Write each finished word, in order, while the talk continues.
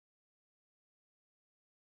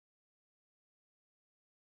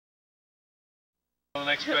On the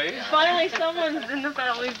next page. Finally, someone in the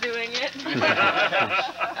family's doing it.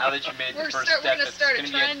 Now that you made the first step, it's going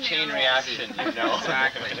to be a chain reaction, you know.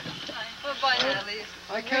 Exactly. Bye, Natalie.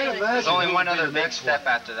 I can't imagine. There's only one other big step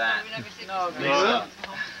after that. No, Lisa.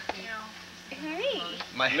 Hey.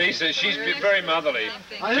 Lisa, she's been very motherly.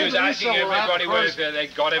 She was asking everybody whether they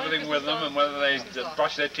got everything with them and whether they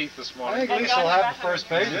brushed their teeth this I morning. think Lisa will have the first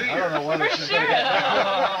baby. I don't know when she's going to get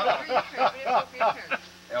that.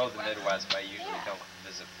 Oh, the Midwest, I usually don't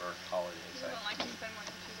visit for holidays.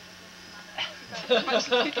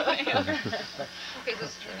 Okay, so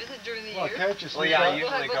visit during the Well, year? can't you Well, sleep yeah, I out?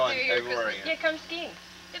 usually go in February. Yeah, come skiing.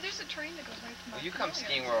 Yeah, there's a train that goes right to my Well, you come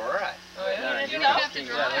skiing where we're at. Oh, yeah? You You don't come have to skiing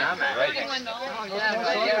drive. where I'm at, right? $31. Oh, Yeah, yeah,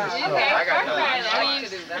 right, yeah. yeah. I got no I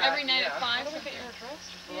idea. leave every night at 5. Look at your address.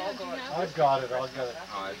 We'll go. I've got it. I'll get it.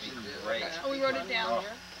 Oh, that'd be great. Oh, we wrote it down.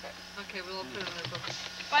 Okay, we'll put it in the book.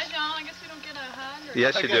 Bye, John. I guess we don't get a hug. Or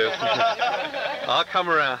Yes, you do. I'll come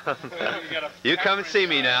around. You come and see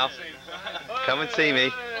me now. Come and see me.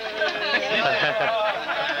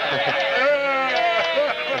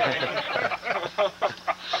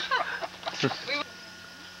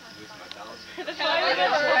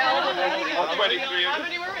 How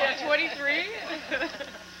many were we at? 23?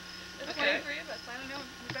 It's 23 of us. I don't know.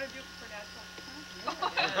 We better do it before Dad's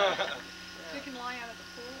home. We can lie out at the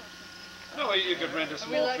pool or something. No, you could rent a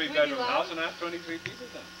small three-bedroom house and have 23 people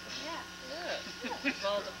then. Yeah.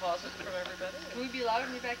 Small deposit from everybody. Can we be loud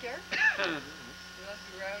in your backyard? We like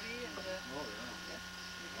to be rowdy and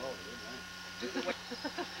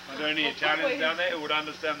Are there any Italians down there who would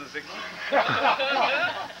understand the 60s?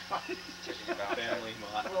 Family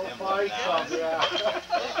mod. We'll find some, yeah.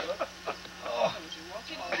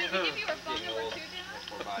 Did we give you a phone number too,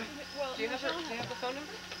 Dad? Well, do you have the phone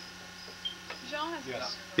number? Jean has a phone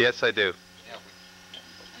number. Yes, I do.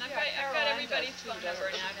 And I've got everybody's phone number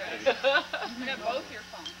and address. I've got both your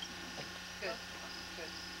phones. Good.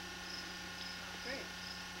 Great.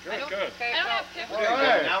 Good, good. Okay, I don't have pictures.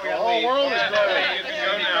 Okay. Now we The gotta whole leave. world is Yeah, going. you can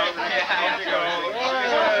go now. Yeah, You go.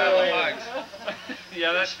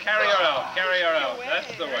 Yeah, that's carry her out. Carry her out.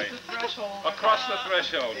 That's the way. threshold. Across the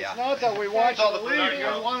threshold. Yeah. It's not that we want you to leave.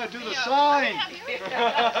 We want to do the sign.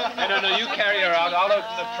 No, you carry her out. I'll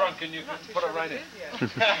open the trunk and you can put her right in.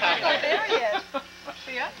 There yet.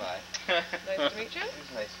 See ya. Bye. Nice to meet you.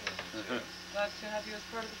 It's nice to meet you. Glad to have you as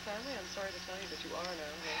part of the family. I'm sorry to tell you that you are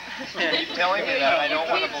now. Keep telling me that. I don't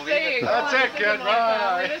want to believe it. That's it, kid.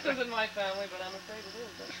 Bye. This isn't my family, but I'm afraid it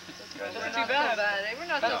is. That's We're too bad. We're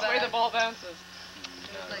not so bad. That's the way the ball bounces.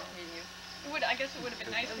 Nice meeting you. I guess it would have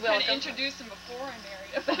been nice to Well, kind of introduce him before I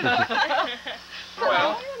married him.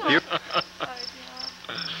 Well, You.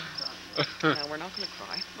 No, we're not going to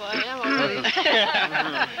cry. Well, I am already.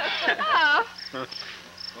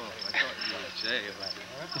 I thought you were Jay.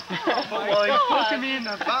 Well, he's poking me in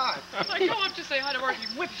the butt. I go up to say hi to her, he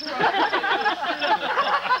whips her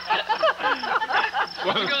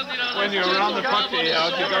when you're around the puppy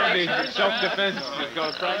house, you're going to be self-defense. You've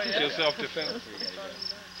got to practice your self-defense.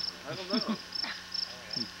 I don't know.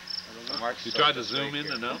 You tried to zoom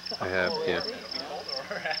in and out? I have, yeah.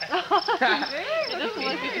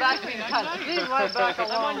 Leave my back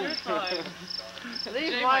alone. I'm on your side.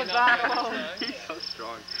 Leave my back alone. He's so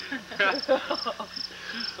strong.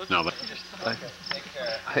 No, but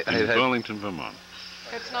I Burlington, Vermont.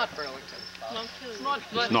 It's not Burlington. It's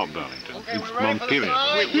not Burlington. It's Montpelier.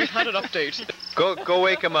 We had an update. Go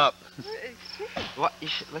wake him up. What? You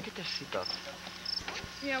should look at their seatbelts.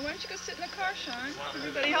 Yeah, why don't you go sit in the car, Sean?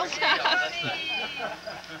 Everybody else has.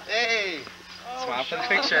 Hey! Smile for the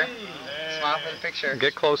picture. Smile for the picture.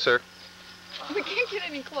 Get closer. We can't get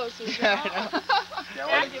any closer. Yeah, I know.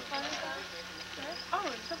 Yeah, you get fun with that? Oh,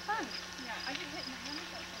 it's so fun. Yeah, I get hit in the hand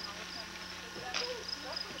with that thing all the time.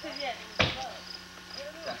 Yeah.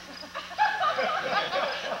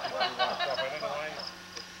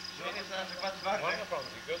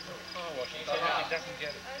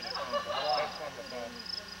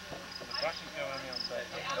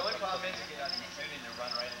 The only problem is you get out of the city and you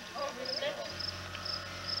run right into the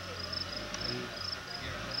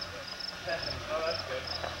Oh, that's good.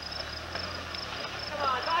 Come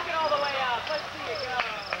on, knock it all the way up. Let's see it go.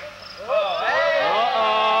 Oh, hey!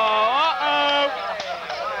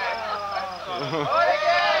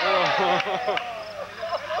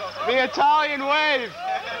 The Italian wave.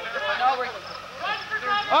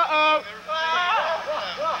 Uh-oh.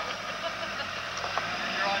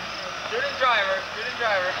 Student driver, student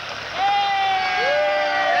driver.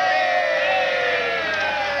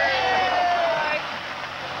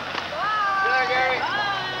 Gary.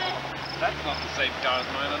 That's not the same car as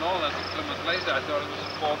mine at all. That's a Plymouth Laser. I thought it was a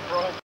Ford Pro.